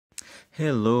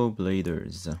Hello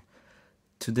Bladers!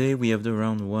 Today we have the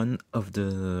round 1 of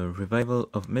the revival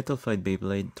of Metal Fight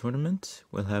Beyblade tournament.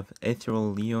 We'll have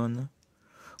EtheralLeone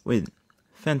with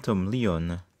Phantom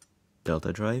Leone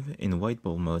Delta Drive in White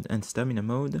Ball mode and Stamina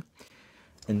mode.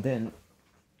 And then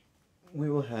we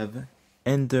will have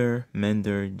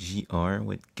EnderManderGR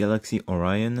with Galaxy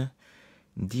Orion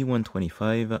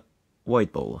D125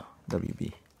 White Ball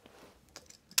WB.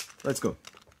 Let's go!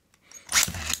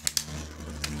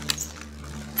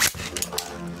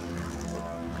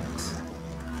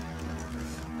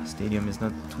 Stadium is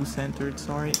not too centered,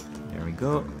 sorry. There we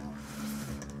go.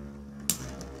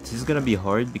 This is gonna be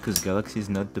hard because Galaxy is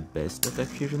not the best attack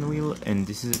fusion wheel, and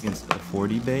this is against a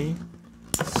 40 bay,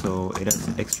 so it has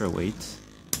extra weight.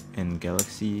 And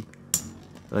Galaxy,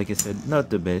 like I said,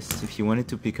 not the best. If you wanted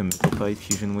to pick a Metal Fight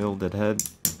fusion wheel that had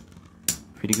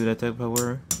pretty good attack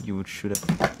power, you should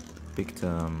have picked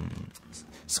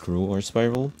Screw or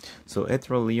Spiral. So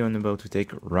EtheralLeone about to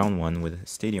take round 1 with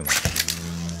Stadium.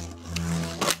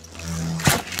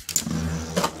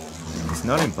 It's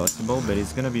not impossible, but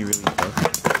it's gonna be really tough.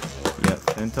 Yeah,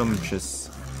 Phantom just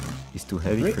is too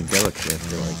heavy for Galaxy, I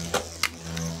feel like.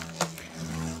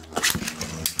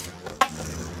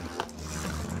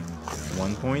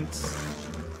 1 point.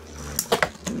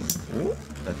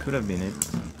 That could have been it.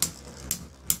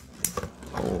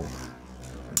 Oh.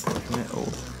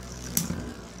 Oh.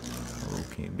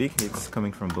 Okay, big hits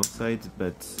coming from both sides,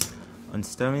 but on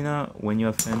Stamina, when you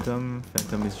have Phantom,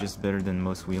 Phantom is just better than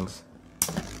most wheels.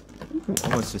 Ooh,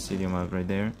 almost a stadium out right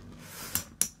there.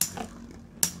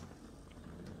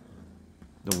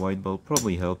 The white ball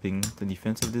probably helping the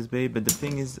defense of this bay, but the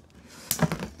thing is,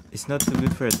 it's not too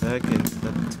good for attack and it's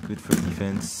not too good for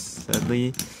defense,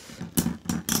 sadly.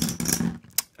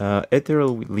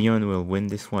 EtheralLeone will win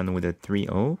this one with a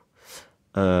 3-0.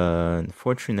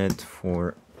 Unfortunate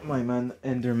for my man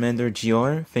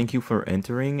EnderManderGR. Thank you for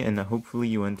entering, and hopefully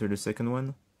you enter the second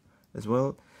one as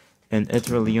well. And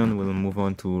EtheralLeone will move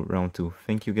on to round 2.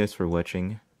 Thank you guys for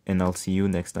watching, and I'll see you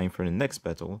next time for the next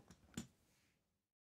battle.